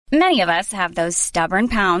Many of us have those stubborn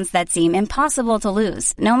pounds that seem impossible to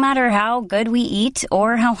lose, no matter how good we eat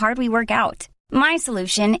or how hard we work out. My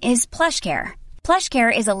solution is PlushCare.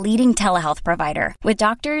 PlushCare is a leading telehealth provider with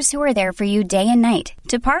doctors who are there for you day and night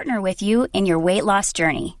to partner with you in your weight loss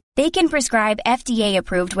journey. They can prescribe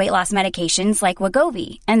FDA-approved weight loss medications like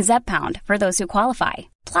Wegovy and Zepbound for those who qualify.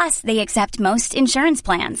 Plus, they accept most insurance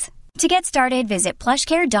plans. To get started, visit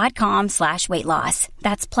plushcare.com/weightloss.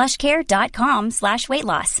 That's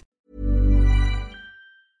plushcare.com/weightloss.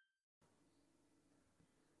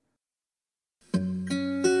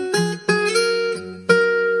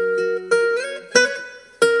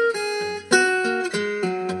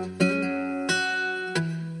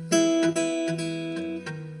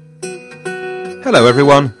 Hello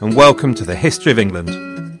everyone, and welcome to the History of England.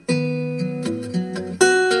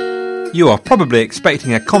 You are probably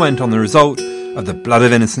expecting a comment on the result of the Blood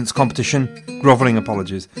of Innocents competition. Grovelling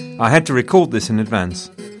apologies. I had to record this in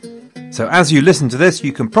advance. So as you listen to this,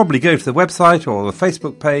 you can probably go to the website or the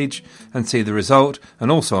Facebook page and see the result,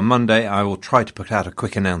 and also on Monday I will try to put out a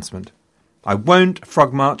quick announcement. I won't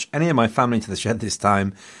frog march any of my family to the shed this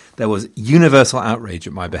time. There was universal outrage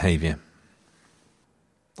at my behaviour.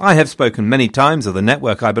 I have spoken many times of the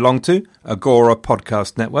network I belong to, Agora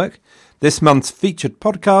Podcast Network. This month's featured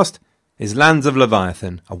podcast is Lands of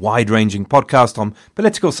Leviathan, a wide-ranging podcast on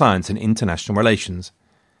political science and international relations.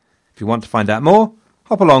 If you want to find out more,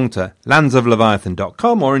 hop along to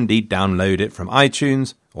landsofleviathan.com or indeed download it from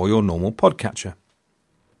iTunes or your normal podcatcher.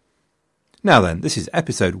 Now then, this is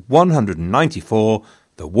episode 194,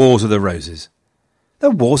 The Wars of the Roses.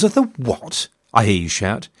 The Wars of the what? I hear you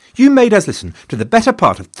shout. You made us listen to the better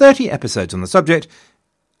part of 30 episodes on the subject,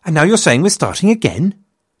 and now you're saying we're starting again?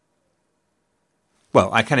 Well,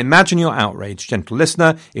 I can imagine your outrage, gentle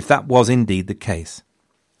listener, if that was indeed the case.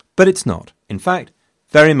 But it's not. In fact,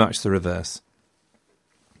 very much the reverse.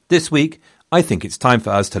 This week, I think it's time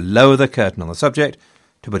for us to lower the curtain on the subject,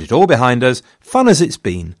 to put it all behind us, fun as it's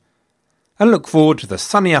been, and look forward to the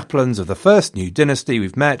sunny uplands of the first new dynasty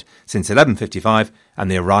we've met since 1155 and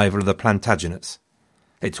the arrival of the Plantagenets.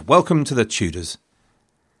 It's welcome to the Tudors.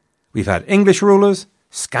 We've had English rulers,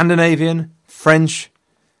 Scandinavian, French.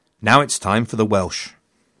 Now it's time for the Welsh.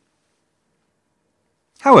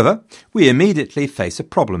 However, we immediately face a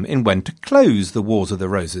problem in when to close the Wars of the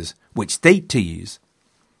Roses, which date to use.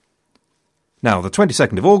 Now, the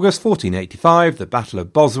 22nd of August, 1485, the Battle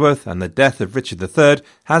of Bosworth and the death of Richard III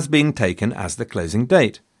has been taken as the closing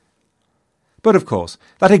date. But of course,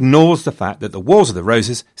 that ignores the fact that the Wars of the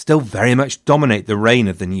Roses still very much dominate the reign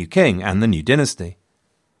of the new king and the new dynasty.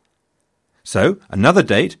 So, another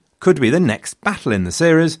date could be the next battle in the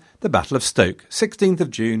series, the Battle of Stoke, 16th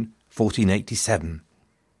of June, 1487.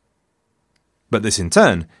 But this in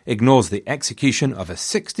turn ignores the execution of a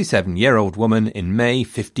 67-year-old woman in May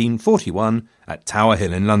 1541 at Tower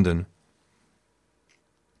Hill in London.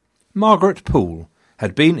 Margaret Poole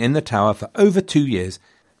had been in the Tower for over 2 years,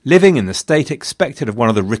 living in the state expected of one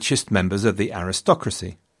of the richest members of the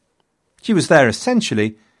aristocracy. She was there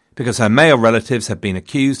essentially because her male relatives had been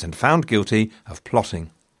accused and found guilty of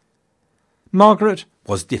plotting. Margaret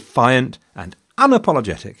was defiant and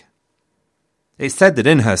unapologetic. It's said that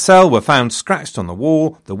in her cell were found scratched on the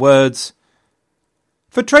wall the words,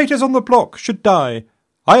 "For traitors on the block should die.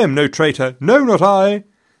 I am no traitor, no, not I.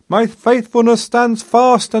 My faithfulness stands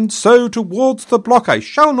fast, and so towards the block I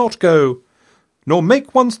shall not go. Nor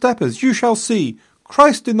make one step, as you shall see.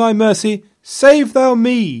 Christ in thy mercy, save thou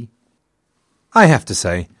me." I have to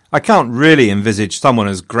say, I can't really envisage someone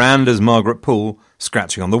as grand as Margaret Poole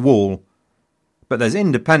scratching on the wall. But there's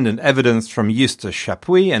independent evidence from Eustace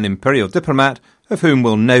Chapuis, an imperial diplomat, of whom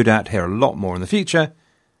we'll no doubt hear a lot more in the future,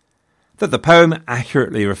 that the poem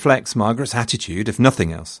accurately reflects Margaret's attitude, if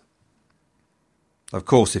nothing else. Of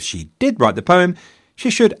course, if she did write the poem, she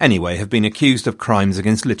should anyway have been accused of crimes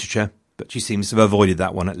against literature, but she seems to have avoided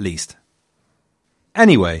that one at least.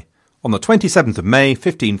 Anyway, on the 27th of May,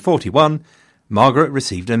 1541, Margaret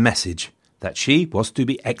received a message that she was to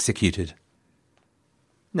be executed.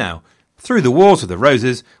 Now, through the Wars of the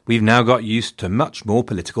Roses, we've now got used to much more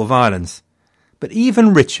political violence. But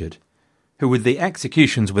even Richard, who with the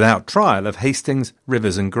executions without trial of Hastings,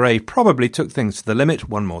 Rivers and Grey probably took things to the limit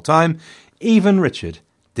one more time, even Richard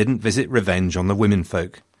didn't visit revenge on the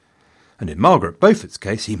womenfolk. And in Margaret Beaufort's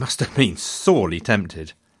case, he must have been sorely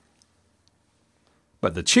tempted.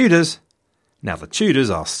 But the Tudors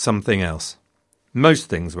are something else. Most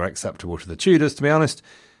things were acceptable to the Tudors, to be honest,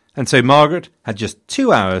 and so Margaret had just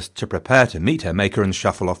 2 hours to prepare to meet her maker and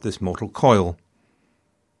shuffle off this mortal coil.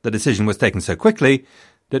 The decision was taken so quickly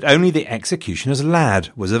that only the executioner's lad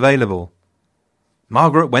was available.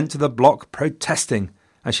 Margaret went to the block protesting,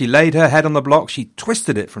 As she laid her head on the block, she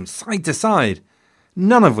twisted it from side to side,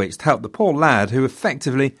 none of which helped the poor lad who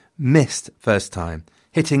effectively missed first time,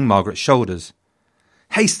 hitting Margaret's shoulders.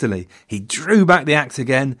 Hastily, he drew back the axe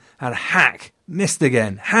again, and hack, missed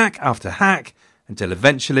again, hack after hack, until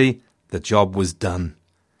eventually the job was done.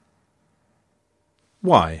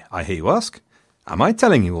 Why, I hear you ask, am I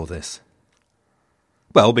telling you all this?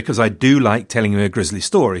 Well, because I do like telling you a grisly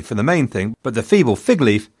story for the main thing, but the feeble fig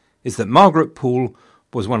leaf is that Margaret Poole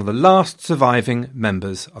was one of the last surviving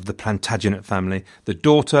members of the Plantagenet family, the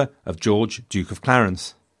daughter of George, Duke of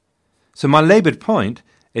Clarence. So my laboured point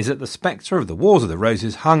is that the spectre of the Wars of the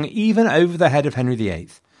Roses hung even over the head of Henry VIII,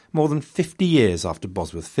 more than 50 years after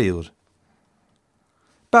Bosworth Field.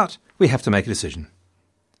 But we have to make a decision.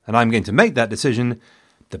 And I'm going to make that decision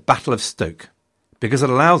the Battle of Stoke, because it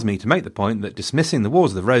allows me to make the point that dismissing the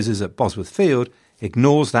Wars of the Roses at Bosworth Field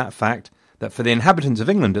ignores that fact that for the inhabitants of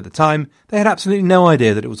England at the time, they had absolutely no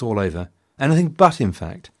idea that it was all over. Anything but, in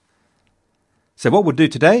fact. So what we'll do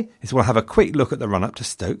today is we'll have a quick look at the run-up to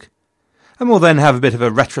Stoke, and we'll then have a bit of a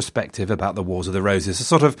retrospective about the Wars of the Roses, a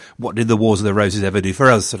sort of what did the Wars of the Roses ever do for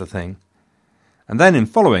us sort of thing. And then in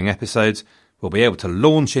following episodes, we'll be able to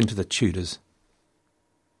launch into the Tudors.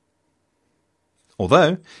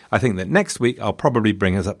 Although, I think that next week I'll probably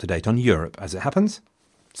bring us up to date on Europe as it happens.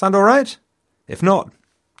 Sound all right? If not,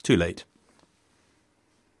 too late.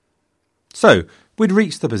 So, we'd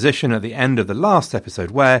reached the position at the end of the last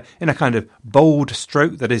episode where, in a kind of bold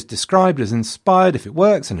stroke that is described as inspired if it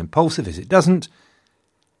works and impulsive if it doesn't,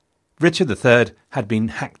 Richard III had been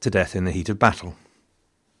hacked to death in the heat of battle.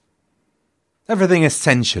 Everything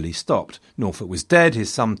essentially stopped. Norfolk was dead, his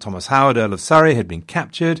son Thomas Howard, Earl of Surrey, had been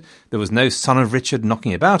captured, there was no son of Richard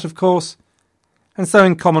knocking about, of course, and so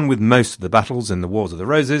in common with most of the battles in the Wars of the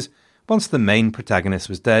Roses, once the main protagonist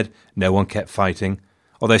was dead, no one kept fighting,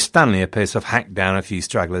 although Stanley appears to have hacked down a few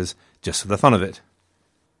stragglers just for the fun of it.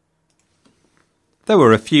 There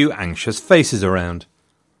were a few anxious faces around.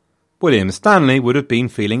 William Stanley would have been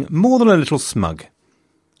feeling more than a little smug.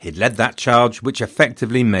 He'd led that charge which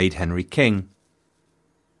effectively made Henry king.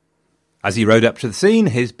 As he rode up to the scene,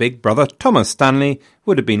 his big brother Thomas Stanley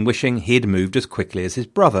would have been wishing he'd moved as quickly as his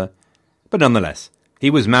brother, but nonetheless,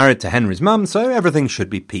 he was married to Henry's mum, so everything should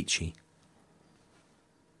be peachy.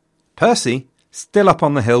 Percy, still up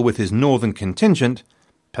on the hill with his northern contingent,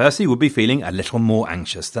 Percy would be feeling a little more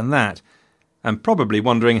anxious than that, and probably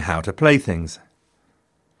wondering how to play things.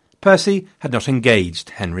 Percy had not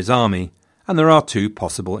engaged Henry's army, and there are two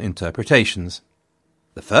possible interpretations.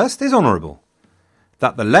 The first is honourable,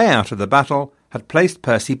 that the layout of the battle had placed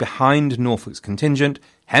Percy behind Norfolk's contingent,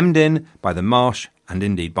 hemmed in by the marsh and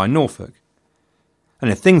indeed by Norfolk. And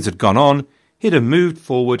if things had gone on, he'd have moved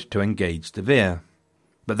forward to engage De Vere.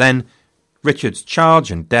 But then, Richard's charge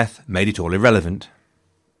and death made it all irrelevant.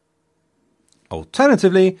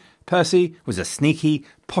 Alternatively, Percy was a sneaky,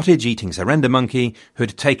 pottage-eating surrender monkey who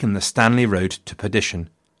had taken the Stanley road to perdition.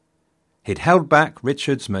 He'd held back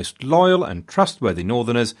Richard's most loyal and trustworthy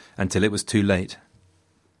northerners until it was too late.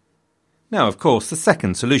 Now, of course, the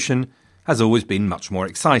second solution has always been much more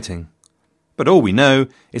exciting. But all we know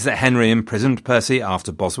is that Henry imprisoned Percy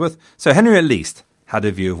after Bosworth, so Henry at least had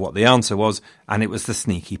a view of what the answer was, and it was the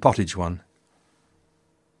sneaky pottage one.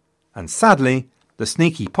 And sadly, the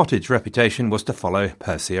sneaky pottage reputation was to follow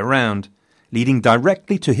Percy around, leading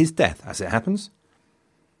directly to his death, as it happens.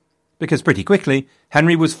 Because pretty quickly,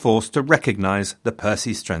 Henry was forced to recognise the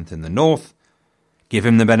Percy's strength in the north, give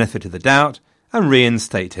him the benefit of the doubt, and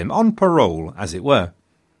reinstate him on parole, as it were.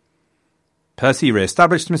 Percy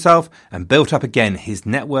re-established himself and built up again his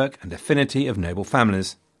network and affinity of noble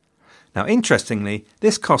families. Now, interestingly,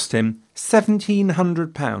 this cost him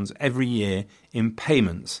 £1,700 every year in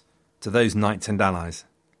payments to those knights and allies.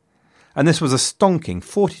 And this was a stonking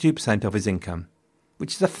 42% of his income,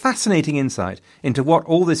 which is a fascinating insight into what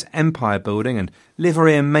all this empire building and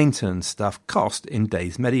livery and maintenance stuff cost in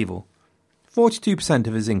days medieval. 42%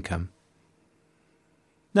 of his income.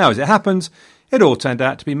 Now, as it happens, it all turned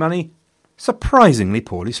out to be money surprisingly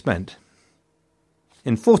poorly spent.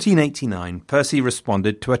 In 1489, Percy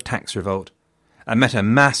responded to a tax revolt and met a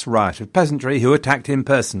mass riot of peasantry who attacked him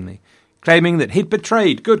personally, claiming that he'd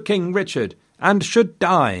betrayed good King Richard and should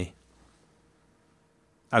die.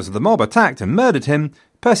 As the mob attacked and murdered him,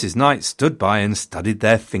 Percy's knights stood by and studied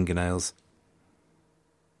their fingernails.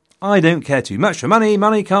 I don't care too much for money,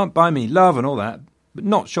 money can't buy me love and all that, but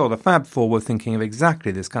not sure the Fab Four were thinking of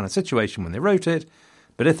exactly this kind of situation when they wrote it,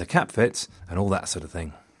 but if the cap fits, and all that sort of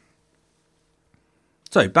thing.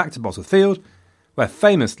 So, back to Bosworth Field, where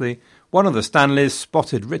famously one of the Stanleys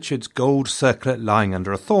spotted Richard's gold circlet lying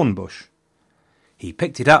under a thorn bush. He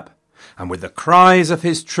picked it up, and with the cries of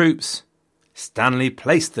his troops, Stanley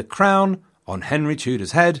placed the crown on Henry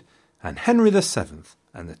Tudor's head, and Henry VII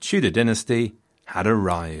and the Tudor dynasty had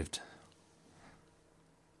arrived.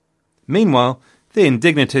 Meanwhile, the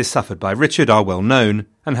indignities suffered by Richard are well known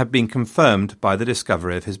and have been confirmed by the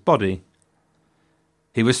discovery of his body.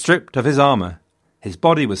 He was stripped of his armour. His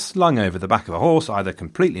body was slung over the back of a horse, either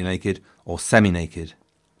completely naked or semi-naked.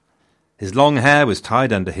 His long hair was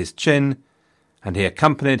tied under his chin, and he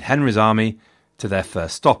accompanied Henry's army to their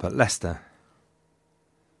first stop at Leicester.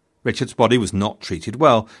 Richard's body was not treated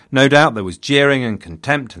well. No doubt there was jeering and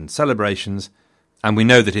contempt and celebrations, and we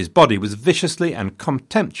know that his body was viciously and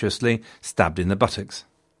contemptuously stabbed in the buttocks.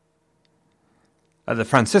 At the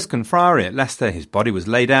Franciscan friary at Leicester, his body was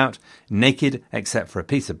laid out, naked except for a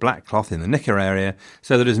piece of black cloth in the knicker area,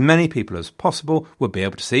 so that as many people as possible would be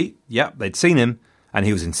able to see, yep, they'd seen him, and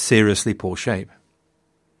he was in seriously poor shape.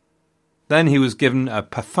 Then he was given a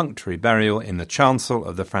perfunctory burial in the chancel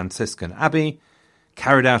of the Franciscan Abbey,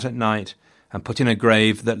 carried out at night, and put in a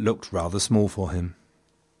grave that looked rather small for him.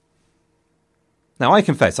 Now I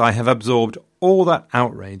confess I have absorbed all that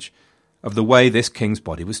outrage of the way this king's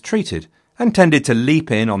body was treated, and tended to leap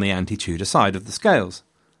in on the anti-Tudor side of the scales.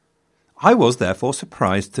 I was therefore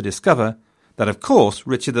surprised to discover that of course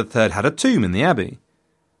Richard III had a tomb in the abbey,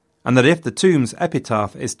 and that if the tomb's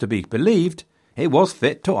epitaph is to be believed, it was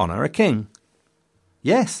fit to honour a king.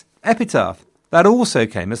 Yes, epitaph. That also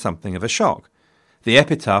came as something of a shock. The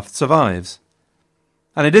epitaph survives.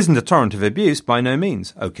 And it isn't a torrent of abuse by no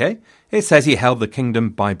means. OK, it says he held the kingdom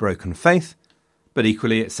by broken faith, but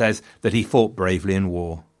equally it says that he fought bravely in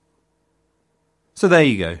war. So there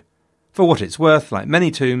you go. For what it's worth, like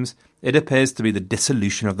many tombs, it appears to be the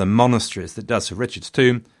dissolution of the monasteries that does for Richard's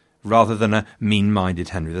tomb, rather than a mean-minded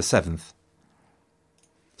Henry VII.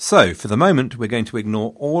 So, for the moment, we're going to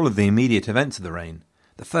ignore all of the immediate events of the reign.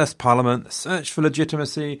 The first parliament, the search for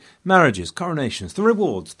legitimacy, marriages, coronations, the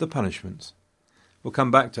rewards, the punishments. We'll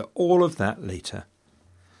come back to all of that later.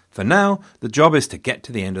 For now, the job is to get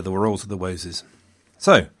to the end of the Wars of the Woses.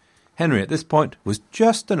 So, Henry at this point was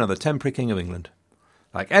just another temporary king of England.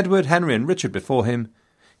 Like Edward, Henry and Richard before him,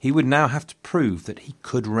 he would now have to prove that he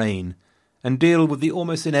could reign and deal with the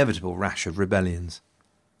almost inevitable rash of rebellions.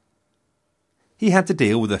 He had to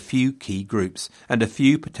deal with a few key groups and a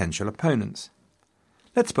few potential opponents.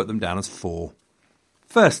 Let's put them down as 4.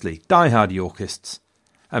 Firstly, die-hard Yorkists,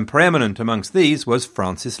 and preeminent amongst these was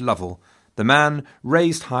Francis Lovell, the man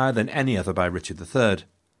raised higher than any other by Richard III.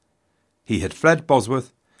 He had fled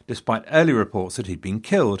Bosworth, despite early reports that he'd been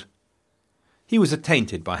killed. He was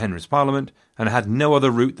attainted by Henry's Parliament and had no other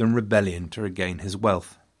route than rebellion to regain his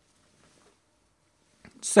wealth.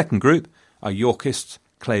 Second group are Yorkists,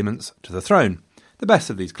 claimants to the throne. The best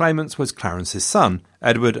of these claimants was Clarence's son,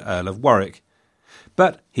 Edward, Earl of Warwick.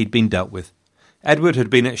 But he'd been dealt with. Edward had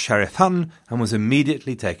been at Sheriff Hutton and was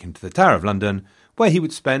immediately taken to the Tower of London, where he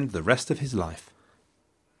would spend the rest of his life.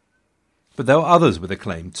 But there were others with a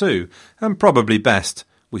claim too, and probably best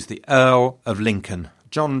was the Earl of Lincoln,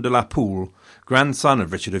 John de la Pole, grandson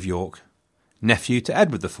of Richard of York, nephew to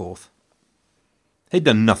Edward IV. He'd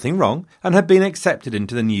done nothing wrong and had been accepted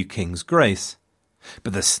into the new king's grace,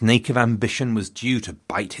 but the snake of ambition was due to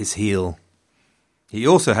bite his heel. He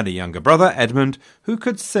also had a younger brother, Edmund, who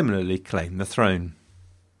could similarly claim the throne.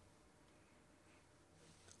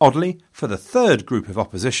 Oddly, for the third group of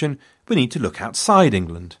opposition, we need to look outside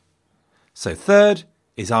England. So third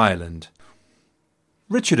is Ireland.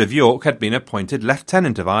 Richard of York had been appointed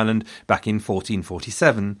Lieutenant of Ireland back in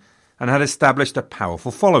 1447 and had established a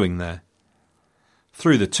powerful following there.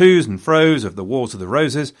 Through the to's and fro's of the Wars of the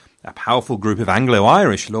Roses, a powerful group of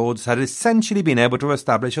Anglo-Irish lords had essentially been able to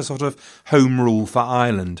establish a sort of home rule for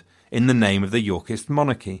Ireland in the name of the Yorkist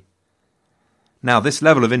monarchy. Now this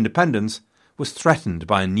level of independence was threatened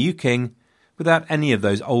by a new king without any of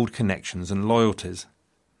those old connections and loyalties.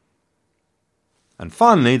 And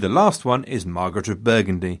finally, the last one is Margaret of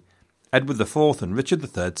Burgundy, Edward IV and Richard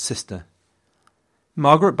III's sister.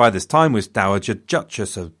 Margaret by this time was Dowager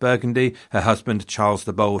Duchess of Burgundy, her husband Charles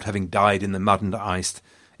the Bold having died in the mud and ice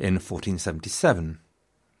in 1477.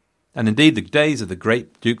 And indeed the days of the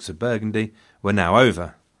great Dukes of Burgundy were now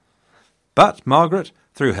over. But Margaret,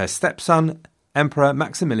 through her stepson, Emperor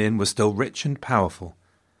Maximilian, was still rich and powerful,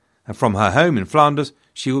 and from her home in Flanders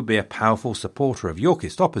she would be a powerful supporter of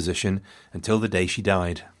Yorkist opposition until the day she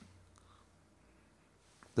died.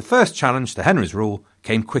 The first challenge to Henry's rule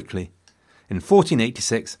came quickly, in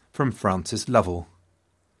 1486 from Francis Lovell.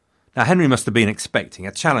 Now Henry must have been expecting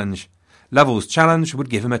a challenge. Lovell's challenge would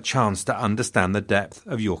give him a chance to understand the depth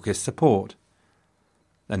of Yorkist support.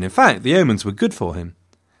 And in fact, the omens were good for him.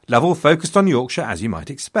 Lovell focused on Yorkshire as you might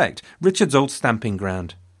expect, Richard's old stamping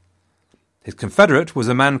ground. His confederate was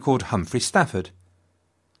a man called Humphrey Stafford.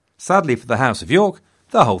 Sadly for the House of York,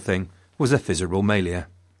 the whole thing was a miserable failure.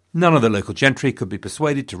 None of the local gentry could be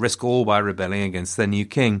persuaded to risk all by rebelling against their new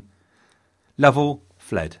king. Lovell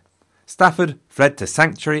fled. Stafford fled to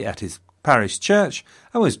sanctuary at his parish church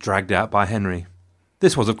and was dragged out by Henry.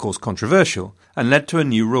 This was of course controversial and led to a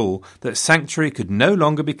new rule that sanctuary could no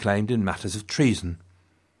longer be claimed in matters of treason.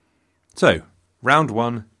 So, round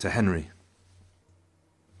one to Henry.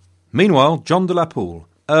 Meanwhile, John de la Pole,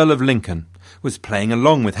 Earl of Lincoln, was playing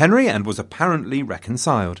along with Henry and was apparently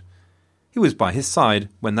reconciled. He was by his side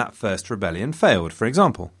when that first rebellion failed, for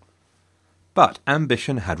example. But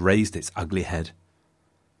ambition had raised its ugly head.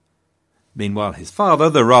 Meanwhile, his father,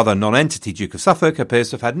 the rather non-entity Duke of Suffolk, appears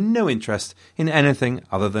to have had no interest in anything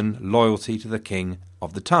other than loyalty to the king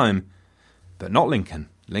of the time. But not Lincoln.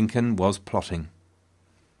 Lincoln was plotting.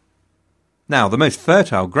 Now, the most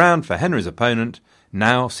fertile ground for Henry's opponent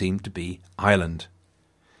now seemed to be Ireland.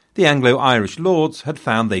 The Anglo-Irish lords had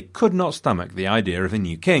found they could not stomach the idea of a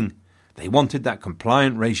new king. They wanted that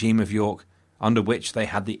compliant regime of York, under which they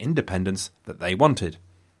had the independence that they wanted.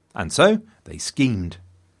 And so they schemed.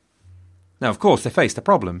 Now, of course, they faced a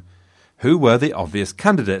problem. Who were the obvious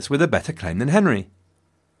candidates with a better claim than Henry?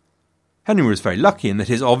 Henry was very lucky in that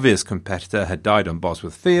his obvious competitor had died on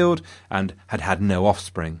Bosworth Field and had had no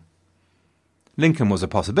offspring. Lincoln was a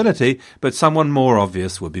possibility, but someone more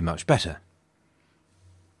obvious would be much better.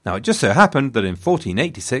 Now, it just so happened that in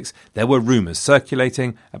 1486 there were rumours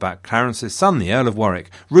circulating about Clarence's son, the Earl of Warwick,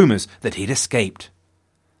 rumours that he'd escaped.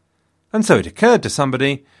 And so it occurred to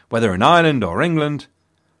somebody, whether in Ireland or England,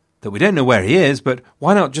 that we don't know where he is, but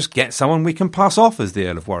why not just get someone we can pass off as the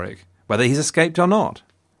Earl of Warwick, whether he's escaped or not?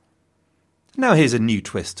 Now here's a new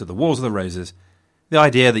twist to the Wars of the Roses. The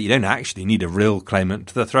idea that you don't actually need a real claimant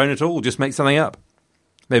to the throne at all, just make something up.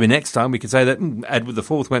 Maybe next time we could say that Edward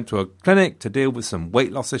IV went to a clinic to deal with some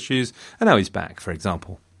weight loss issues, and now he's back, for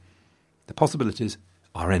example. The possibilities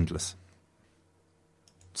are endless.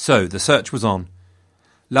 So the search was on.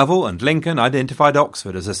 Lovell and Lincoln identified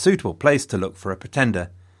Oxford as a suitable place to look for a pretender.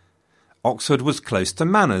 Oxford was close to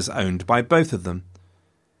manors owned by both of them.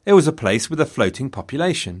 It was a place with a floating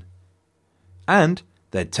population. And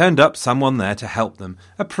they'd turned up someone there to help them,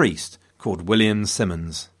 a priest called William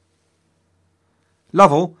Symonds.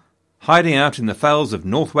 Lovell, hiding out in the fells of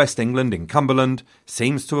northwest England in Cumberland,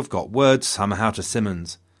 seems to have got word somehow to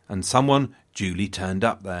Symonds, and someone duly turned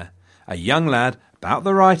up there, a young lad about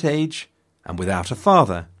the right age and without a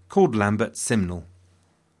father, called Lambert Simnel.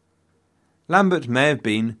 Lambert may have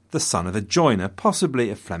been the son of a joiner, possibly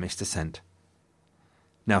of Flemish descent.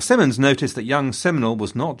 Now Symonds noticed that young Simnel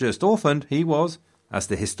was not just orphaned, he was, as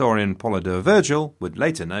the historian Polydore Virgil would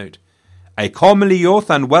later note, a comely youth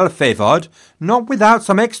and well-favoured, not without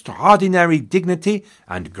some extraordinary dignity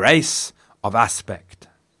and grace of aspect.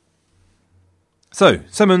 So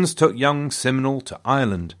Symonds took young Simnel to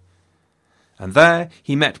Ireland, and there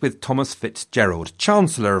he met with Thomas Fitzgerald,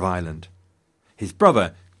 Chancellor of Ireland, his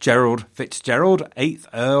brother Gerald Fitzgerald, 8th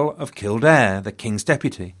Earl of Kildare, the King's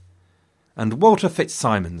deputy, and Walter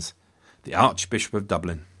Fitzsimons, the Archbishop of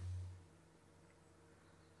Dublin.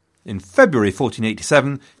 In February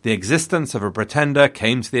 1487, the existence of a pretender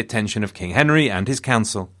came to the attention of King Henry and his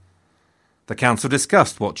council. The council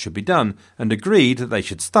discussed what should be done and agreed that they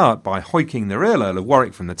should start by hoiking the real Earl of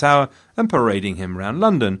Warwick from the Tower and parading him round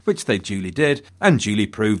London, which they duly did, and duly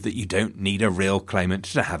proved that you don't need a real claimant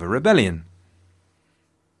to have a rebellion.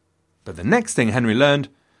 But the next thing Henry learned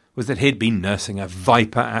was that he'd been nursing a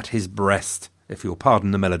viper at his breast, if you'll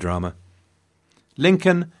pardon the melodrama.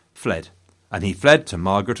 Lincoln fled, and he fled to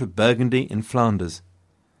Margaret of Burgundy in Flanders.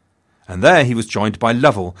 And there he was joined by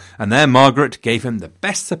Lovell, and there Margaret gave him the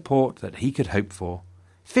best support that he could hope for.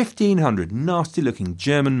 1,500 nasty-looking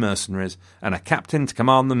German mercenaries, and a captain to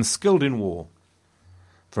command them skilled in war.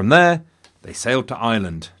 From there, they sailed to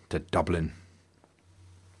Ireland, to Dublin.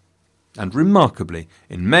 And remarkably,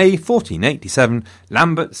 in May 1487,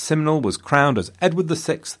 Lambert Simnel was crowned as Edward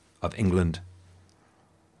VI of England.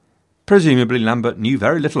 Presumably Lambert knew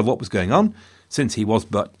very little of what was going on, since he was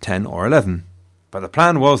but 10 or 11. But the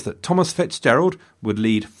plan was that Thomas Fitzgerald would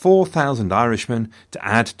lead 4,000 Irishmen to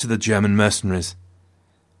add to the German mercenaries.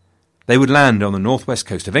 They would land on the northwest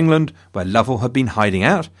coast of England, where Lovell had been hiding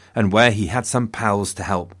out, and where he had some pals to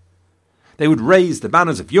help. They would raise the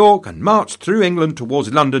banners of York and march through England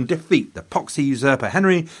towards London, defeat the poxy usurper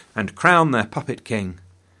Henry, and crown their puppet king.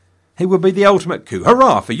 It would be the ultimate coup.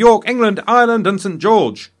 Hurrah for York, England, Ireland, and St.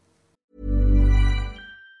 George!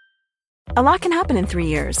 A lot can happen in 3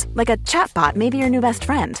 years, like a chatbot may be your new best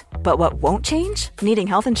friend. But what won't change? Needing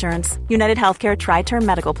health insurance. United Healthcare Tri-Term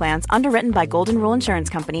Medical Plans, underwritten by Golden Rule Insurance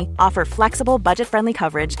Company, offer flexible, budget-friendly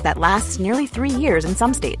coverage that lasts nearly 3 years in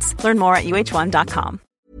some states. Learn more at uh1.com.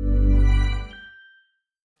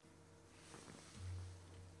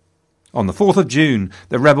 On the 4th of June,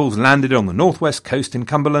 the rebels landed on the northwest coast in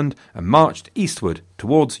Cumberland and marched eastward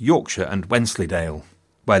towards Yorkshire and Wensleydale,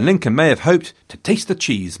 where Lincoln may have hoped to taste the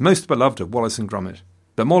cheese most beloved of Wallace and Gromit.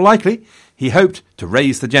 But more likely, he hoped to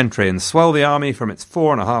raise the gentry and swell the army from its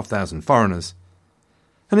 4,500 foreigners.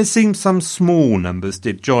 And it seems some small numbers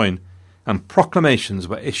did join, and proclamations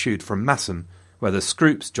were issued from Massam, where the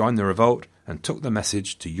Scroops joined the revolt and took the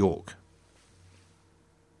message to York.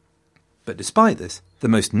 But despite this, the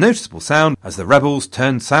most noticeable sound as the rebels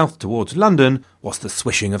turned south towards London was the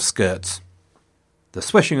swishing of skirts. The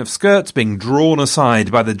swishing of skirts being drawn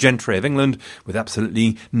aside by the gentry of England with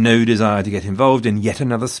absolutely no desire to get involved in yet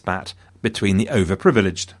another spat between the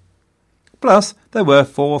overprivileged. Plus, there were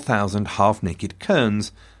 4,000 half-naked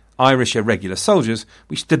kerns, Irish irregular soldiers,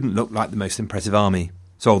 which didn't look like the most impressive army.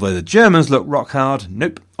 So although the Germans looked rock hard,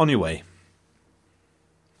 nope, on your way.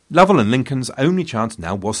 Lovell and Lincoln's only chance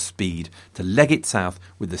now was speed, to leg it south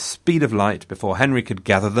with the speed of light before Henry could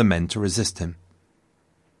gather the men to resist him.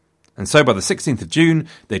 And so by the 16th of June,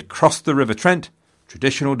 they'd crossed the River Trent,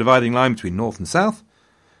 traditional dividing line between north and south,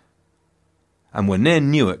 and were near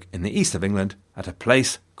Newark in the east of England at a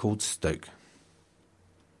place called Stoke.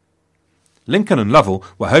 Lincoln and Lovell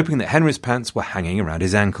were hoping that Henry's pants were hanging around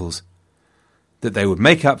his ankles, that they would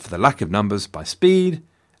make up for the lack of numbers by speed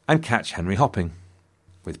and catch Henry hopping,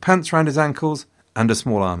 with pants round his ankles and a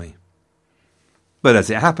small army. But as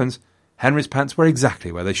it happens, Henry's pants were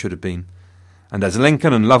exactly where they should have been, and as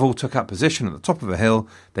Lincoln and Lovell took up position at the top of a hill,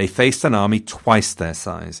 they faced an army twice their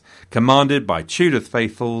size, commanded by Tudor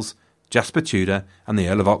faithfuls, Jasper Tudor and the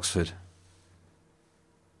Earl of Oxford.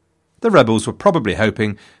 The rebels were probably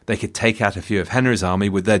hoping they could take out a few of Henry's army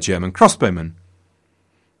with their German crossbowmen,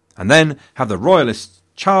 and then have the royalists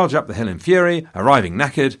charge up the hill in fury, arriving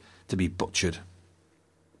knackered, to be butchered.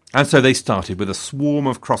 And so they started with a swarm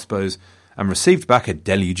of crossbows and received back a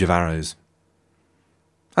deluge of arrows.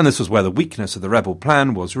 And this was where the weakness of the rebel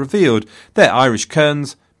plan was revealed. Their Irish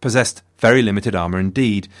kerns possessed very limited armour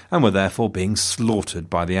indeed, and were therefore being slaughtered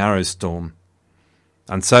by the arrow storm.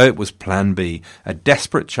 And so it was Plan B, a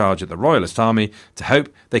desperate charge at the royalist army to hope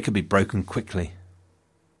they could be broken quickly.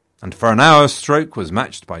 And for an hour stroke was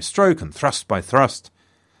matched by stroke and thrust by thrust,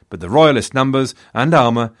 but the royalist numbers and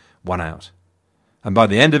armour won out. And by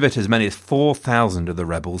the end of it, as many as 4,000 of the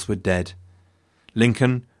rebels were dead.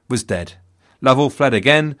 Lincoln was dead. Lovell fled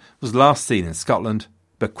again, was last seen in Scotland,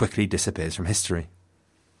 but quickly disappears from history.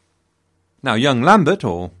 Now young Lambert,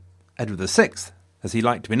 or Edward VI, as he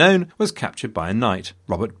liked to be known, was captured by a knight,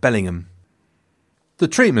 Robert Bellingham. The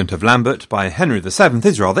treatment of Lambert by Henry VII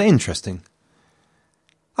is rather interesting.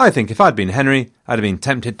 I think if I'd been Henry, I'd have been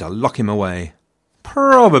tempted to lock him away.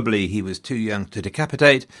 Probably he was too young to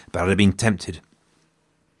decapitate, but I'd have been tempted.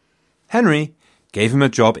 Henry gave him a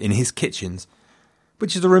job in his kitchens,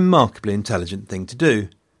 which is a remarkably intelligent thing to do.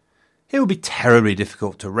 It would be terribly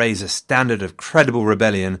difficult to raise a standard of credible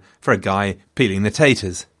rebellion for a guy peeling the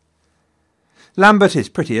taters. Lambert is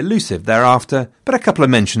pretty elusive thereafter, but a couple of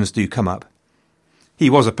mentions do come up. He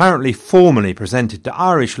was apparently formally presented to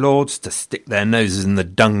Irish lords to stick their noses in the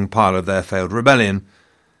dung pile of their failed rebellion.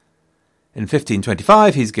 In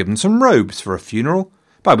 1525 he's given some robes for a funeral,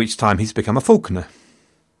 by which time he's become a falconer.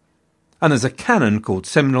 And there's a canon called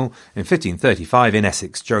Simnel in 1535 in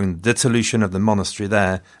Essex during the dissolution of the monastery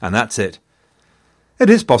there, and that's it. It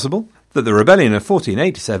is possible that the rebellion of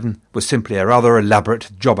 1487 was simply a rather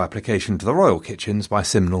elaborate job application to the royal kitchens by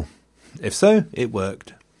Simnel. If so, it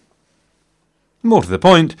worked. More to the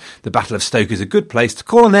point, the Battle of Stoke is a good place to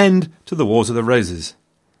call an end to the Wars of the Roses.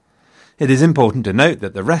 It is important to note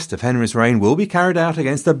that the rest of Henry's reign will be carried out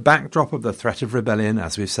against the backdrop of the threat of rebellion,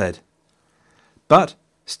 as we've said. But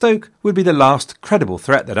Stoke would be the last credible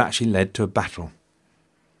threat that actually led to a battle.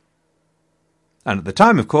 And at the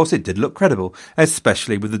time, of course, it did look credible,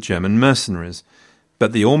 especially with the German mercenaries.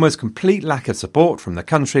 But the almost complete lack of support from the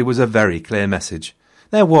country was a very clear message.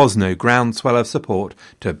 There was no groundswell of support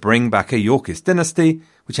to bring back a Yorkist dynasty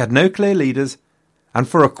which had no clear leaders, and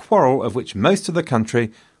for a quarrel of which most of the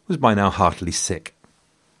country was by now heartily sick.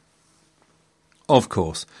 Of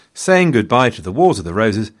course, saying goodbye to the Wars of the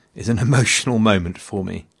Roses is an emotional moment for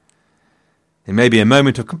me. It may be a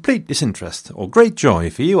moment of complete disinterest or great joy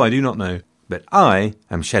for you, I do not know, but I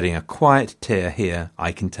am shedding a quiet tear here,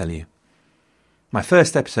 I can tell you. My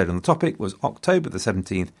first episode on the topic was October the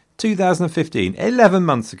 17th, 2015, 11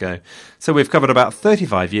 months ago, so we've covered about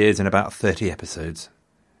 35 years in about 30 episodes.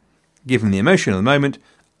 Given the emotion of the moment,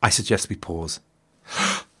 I suggest we pause.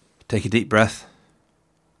 Take a deep breath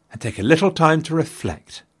and take a little time to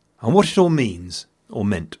reflect on what it all means or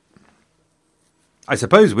meant. I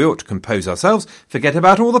suppose we ought to compose ourselves, forget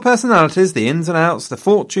about all the personalities, the ins and outs, the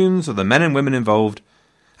fortunes of the men and women involved,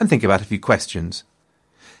 and think about a few questions.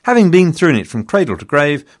 Having been through it from cradle to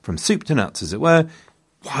grave, from soup to nuts as it were,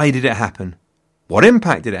 why did it happen? What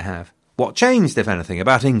impact did it have? What changed, if anything,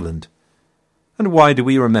 about England? And why do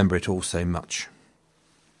we remember it all so much?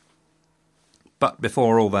 But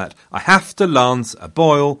before all that, I have to lance a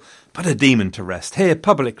boil, put a demon to rest here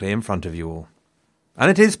publicly in front of you all. And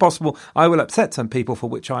it is possible I will upset some people, for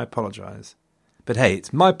which I apologise. But hey,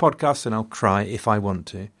 it's my podcast and I'll cry if I want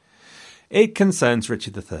to. It concerns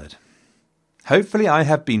Richard III. Hopefully I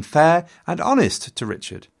have been fair and honest to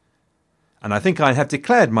Richard. And I think I have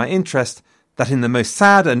declared my interest that in the most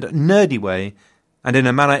sad and nerdy way, and in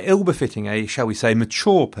a manner ill-befitting a, shall we say,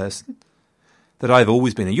 mature person, that I've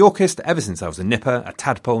always been a Yorkist ever since I was a nipper, a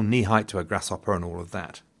tadpole, knee-height to a grasshopper and all of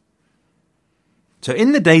that. So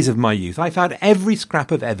in the days of my youth, I found every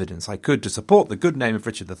scrap of evidence I could to support the good name of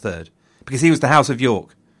Richard III, because he was the House of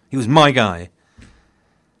York. He was my guy.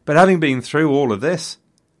 But having been through all of this,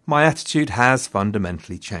 my attitude has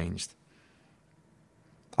fundamentally changed.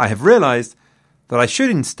 I have realised that I should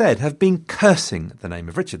instead have been cursing the name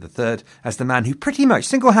of Richard III as the man who pretty much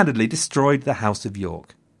single-handedly destroyed the House of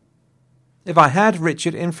York. If I had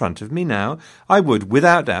Richard in front of me now, I would,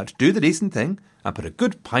 without doubt, do the decent thing and put a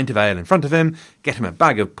good pint of ale in front of him, get him a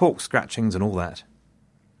bag of pork scratchings and all that.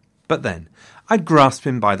 But then I'd grasp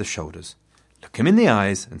him by the shoulders, look him in the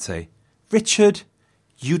eyes and say, Richard,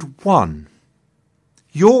 you'd won.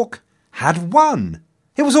 York had won.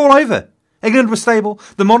 It was all over. England was stable,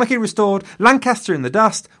 the monarchy restored, Lancaster in the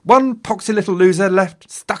dust, one poxy little loser left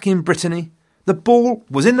stuck in Brittany. The ball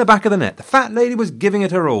was in the back of the net. The fat lady was giving it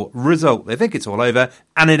her all. Result, they think it's all over,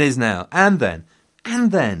 and it is now. And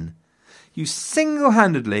then, you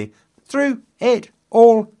single-handedly threw it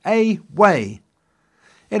all away.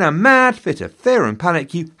 In a mad fit of fear and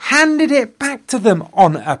panic, you handed it back to them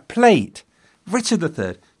on a plate. Richard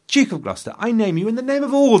III, Duke of Gloucester, I name you in the name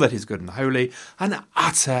of all that is good and holy, an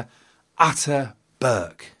utter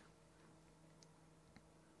Burke.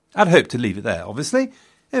 I'd hoped to leave it there, obviously,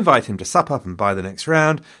 invite him to sup up and buy the next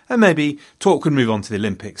round, and maybe talk would move on to the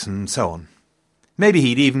Olympics and so on. Maybe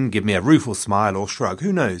he'd even give me a rueful smile or shrug,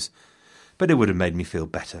 who knows, but it would have made me feel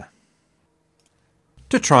better.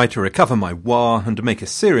 To try to recover my war and to make a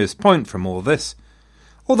serious point from all this,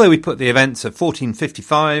 although we put the events of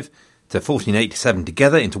 1455 to 1487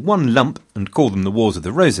 together into one lump and call them the Wars of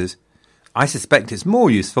the Roses, I suspect it's more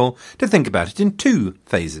useful to think about it in two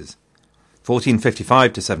phases,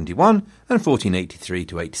 1455 to 71 and 1483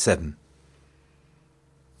 to 87.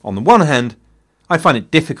 On the one hand, I find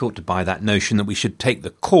it difficult to buy that notion that we should take the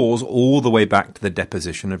cause all the way back to the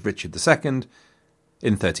deposition of Richard II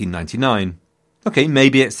in 1399. OK,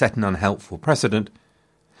 maybe it set an unhelpful precedent,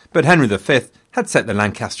 but Henry V had set the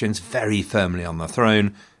Lancastrians very firmly on the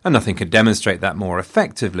throne, and nothing could demonstrate that more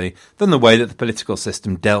effectively than the way that the political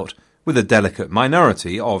system dealt with a delicate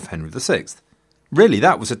minority of Henry VI. Really,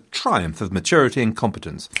 that was a triumph of maturity and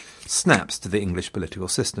competence, snaps to the English political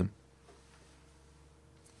system.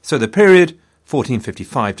 So the period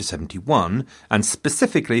 1455 to 71, and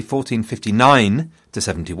specifically 1459 to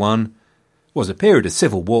 71, was a period of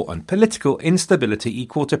civil war and political instability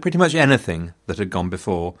equal to pretty much anything that had gone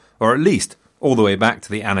before, or at least all the way back to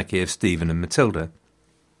the anarchy of Stephen and Matilda.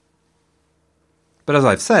 But as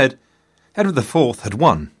I've said, Edward IV had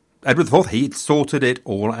won. Edward IV, he'd sorted it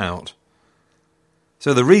all out.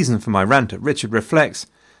 So the reason for my rant at Richard reflects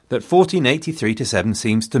that 1483 to 7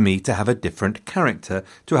 seems to me to have a different character,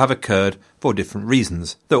 to have occurred for different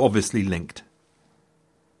reasons, though obviously linked.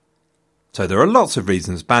 So there are lots of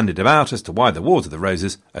reasons bandied about as to why the Wars of the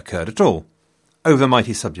Roses occurred at all. Over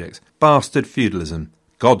mighty subjects, bastard feudalism,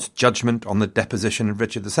 God's judgment on the deposition of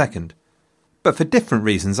Richard II. But for different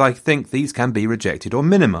reasons I think these can be rejected or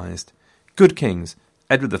minimised. Good kings,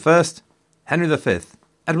 Edward I, Henry V,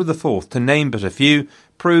 Edward IV, to name but a few,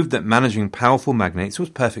 proved that managing powerful magnates was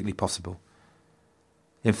perfectly possible.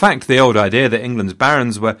 In fact, the old idea that England's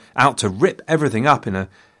barons were out to rip everything up in a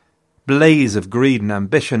blaze of greed and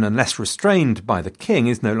ambition unless restrained by the king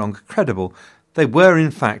is no longer credible. They were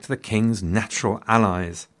in fact the king's natural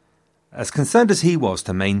allies, as concerned as he was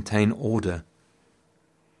to maintain order.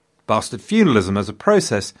 Bastard feudalism as a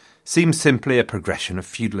process seems simply a progression of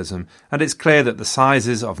feudalism, and it's clear that the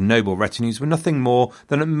sizes of noble retinues were nothing more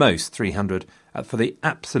than at most 300 for the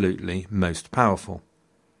absolutely most powerful.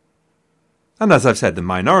 And as I've said, the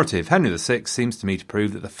minority of Henry VI seems to me to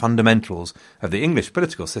prove that the fundamentals of the English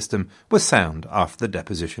political system were sound after the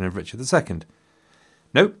deposition of Richard II.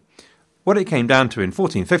 No, what it came down to in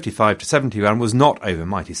 1455 to 71 was not over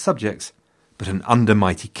mighty subjects, but an under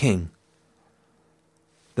mighty king.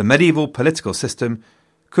 The medieval political system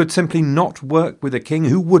could simply not work with a king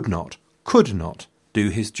who could not do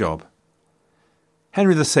his job.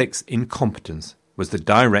 Henry VI's incompetence was the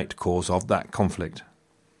direct cause of that conflict.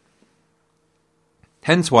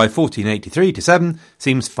 Hence why 1483 to 7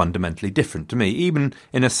 seems fundamentally different to me, even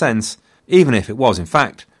in a sense, even if it was in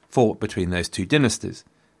fact fought between those two dynasties.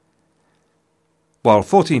 While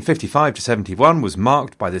 1455 to 71 was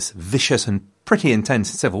marked by this vicious and pretty intense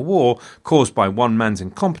civil war caused by one man's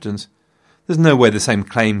incompetence, there's no way the same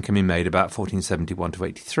claim can be made about 1471 to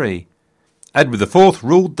 83. Edward IV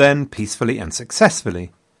ruled then peacefully and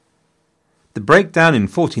successfully. The breakdown in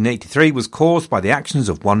 1483 was caused by the actions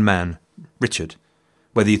of one man, Richard.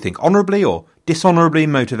 Whether you think honourably or dishonourably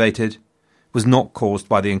motivated, was not caused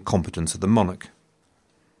by the incompetence of the monarch.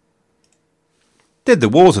 Did the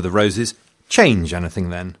Wars of the Roses change anything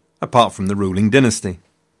then, apart from the ruling dynasty?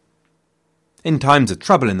 In times of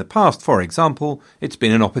trouble in the past, for example, it's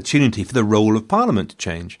been an opportunity for the role of Parliament to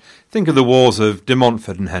change. Think of the wars of de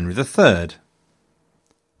Montfort and Henry III.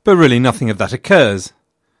 But really nothing of that occurs.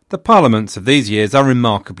 The parliaments of these years are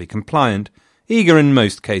remarkably compliant, eager in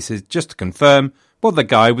most cases just to confirm what the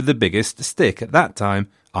guy with the biggest stick at that time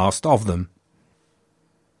asked of them.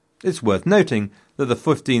 It's worth noting that the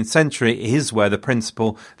 15th century is where the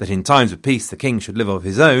principle that in times of peace the king should live of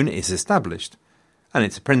his own is established, and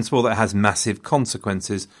it's a principle that has massive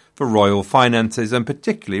consequences for royal finances and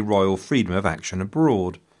particularly royal freedom of action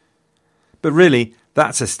abroad. But really,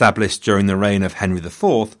 that's established during the reign of Henry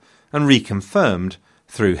IV and reconfirmed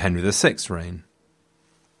through Henry VI's reign.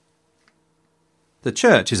 The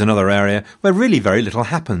church is another area where really very little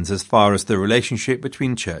happens as far as the relationship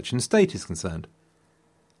between church and state is concerned.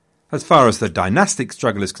 As far as the dynastic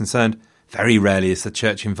struggle is concerned, very rarely is the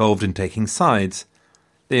church involved in taking sides.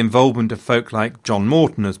 The involvement of folk like John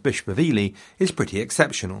Morton as Bishop of Ely is pretty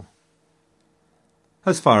exceptional.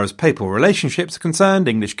 As far as papal relationships are concerned,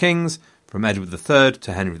 English kings, from Edward III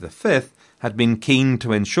to Henry V, had been keen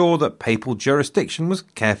to ensure that papal jurisdiction was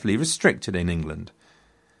carefully restricted in England,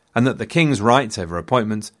 and that the king's rights over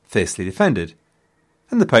appointments fiercely defended,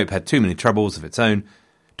 and the Pope had too many troubles of its own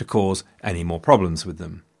to cause any more problems with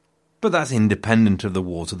them. But that's independent of the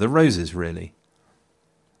Wars of the Roses, really.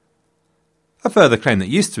 A further claim that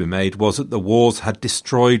used to be made was that the wars had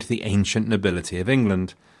destroyed the ancient nobility of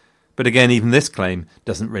England, but again even this claim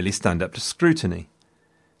doesn't really stand up to scrutiny.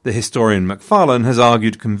 The historian Macfarlane has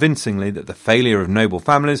argued convincingly that the failure of noble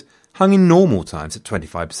families hung in normal times at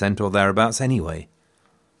 25% or thereabouts anyway.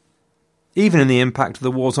 Even in the impact of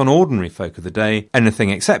the wars on ordinary folk of the day, anything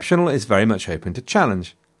exceptional is very much open to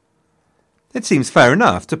challenge. It seems fair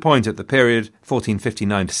enough to point at the period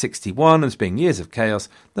 1459 to 61 as being years of chaos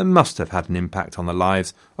that must have had an impact on the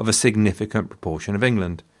lives of a significant proportion of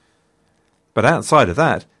England. But outside of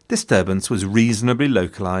that, disturbance was reasonably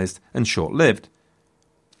localised and short-lived,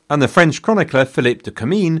 and the French chronicler Philippe de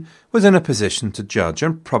Comines was in a position to judge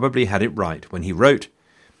and probably had it right when he wrote,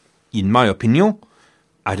 "In my opinion,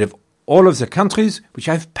 out of all of the countries which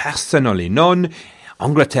I've personally known,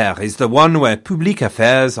 Angleterre is the one where public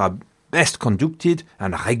affairs are best conducted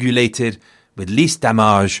and regulated with least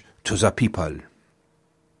damage to the people."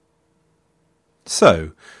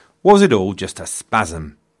 So, was it all just a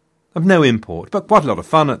spasm? Of no import, but quite a lot of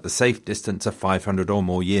fun at the safe distance of 500 or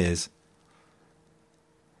more years.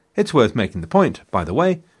 It's worth making the point, by the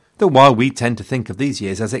way, that while we tend to think of these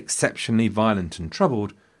years as exceptionally violent and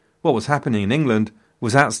troubled, what was happening in England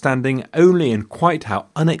was outstanding only in quite how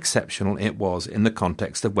unexceptional it was in the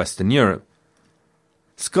context of Western Europe.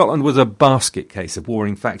 Scotland was a basket case of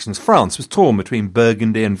warring factions. France was torn between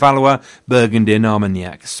Burgundy and Valois, Burgundy and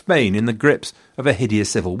Armagnac, Spain in the grips of a hideous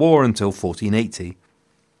civil war until 1480.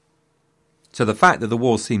 So the fact that the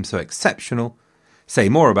war seems so exceptional say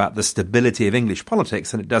more about the stability of English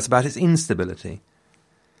politics than it does about its instability.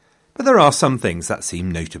 But there are some things that seem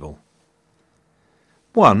notable.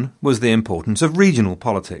 One was the importance of regional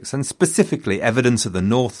politics, and specifically evidence of the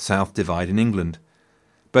north-south divide in England.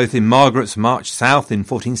 Both in Margaret's march south in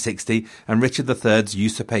 1460 and Richard III's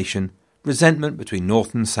usurpation, resentment between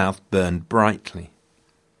north and south burned brightly.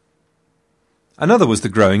 Another was the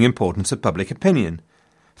growing importance of public opinion.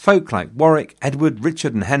 Folk like Warwick, Edward,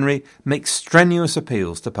 Richard and Henry make strenuous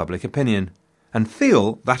appeals to public opinion, and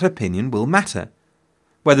feel that opinion will matter,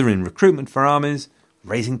 whether in recruitment for armies,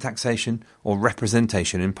 raising taxation or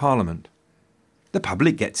representation in Parliament. The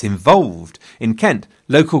public gets involved. In Kent,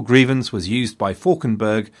 local grievance was used by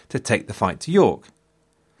Fauconberg to take the fight to York.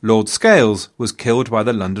 Lord Scales was killed by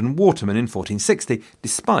the London watermen in 1460,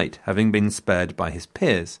 despite having been spared by his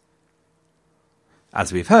peers.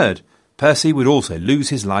 As we've heard, Percy would also lose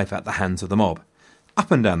his life at the hands of the mob. Up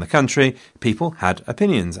and down the country, people had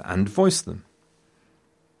opinions and voiced them.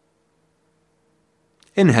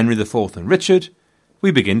 In Henry IV and Richard, we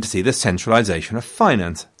begin to see the centralisation of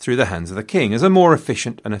finance through the hands of the king as a more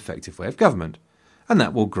efficient and effective way of government, and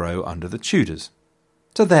that will grow under the Tudors.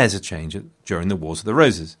 So there's a change during the Wars of the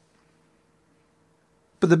Roses.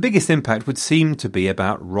 But the biggest impact would seem to be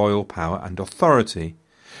about royal power and authority.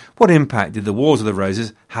 What impact did the Wars of the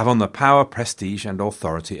Roses have on the power, prestige and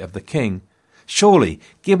authority of the king? Surely,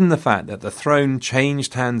 given the fact that the throne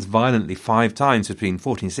changed hands violently 5 times between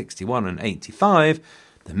 1461 and 85,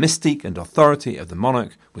 the mystique and authority of the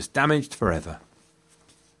monarch was damaged forever.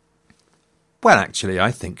 Well, actually,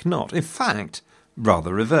 I think not. In fact,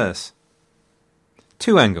 rather reverse.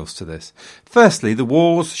 2 angles to this. Firstly, the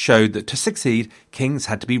wars showed that to succeed, kings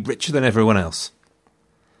had to be richer than everyone else.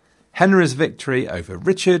 Henry's victory over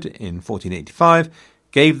Richard in 1485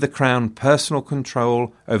 gave the crown personal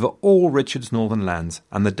control over all Richard's northern lands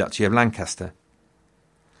and the Duchy of Lancaster.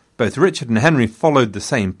 Both Richard and Henry followed the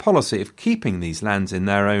same policy of keeping these lands in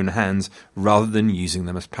their own hands rather than using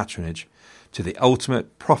them as patronage, to the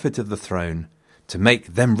ultimate profit of the throne, to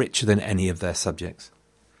make them richer than any of their subjects.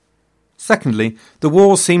 Secondly, the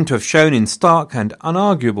wars seem to have shown in stark and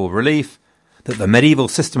unarguable relief that the medieval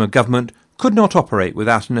system of government could not operate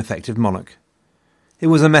without an effective monarch. It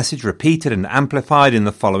was a message repeated and amplified in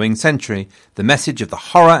the following century, the message of the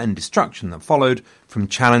horror and destruction that followed from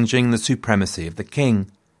challenging the supremacy of the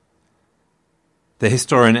king. The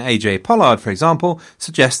historian A.J. Pollard, for example,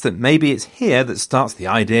 suggests that maybe it's here that starts the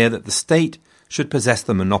idea that the state should possess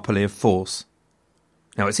the monopoly of force.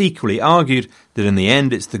 Now, it's equally argued that in the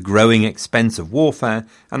end it's the growing expense of warfare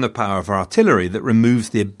and the power of artillery that removes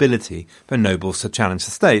the ability for nobles to challenge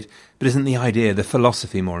the state, but isn't the idea, the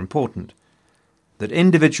philosophy, more important? That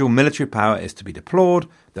individual military power is to be deplored,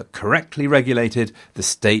 that correctly regulated, the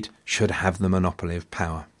state should have the monopoly of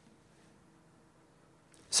power.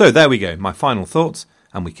 So there we go, my final thoughts,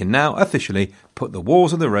 and we can now officially put the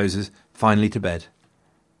Wars of the Roses finally to bed.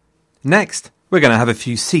 Next, we're going to have a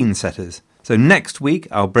few scene setters. So next week,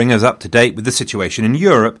 I'll bring us up to date with the situation in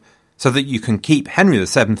Europe so that you can keep Henry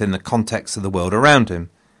VII in the context of the world around him.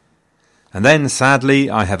 And then, sadly,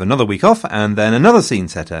 I have another week off and then another scene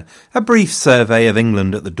setter, a brief survey of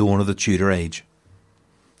England at the dawn of the Tudor age.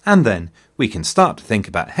 And then we can start to think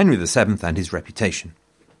about Henry VII and his reputation.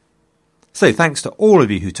 So thanks to all of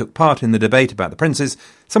you who took part in the debate about the princes.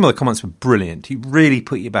 Some of the comments were brilliant. He really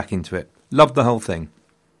put you back into it. Loved the whole thing.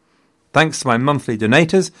 Thanks to my monthly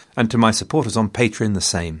donators and to my supporters on Patreon the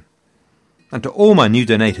same. And to all my new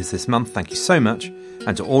donators this month, thank you so much.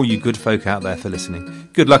 And to all you good folk out there for listening.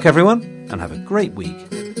 Good luck everyone, and have a great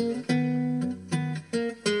week.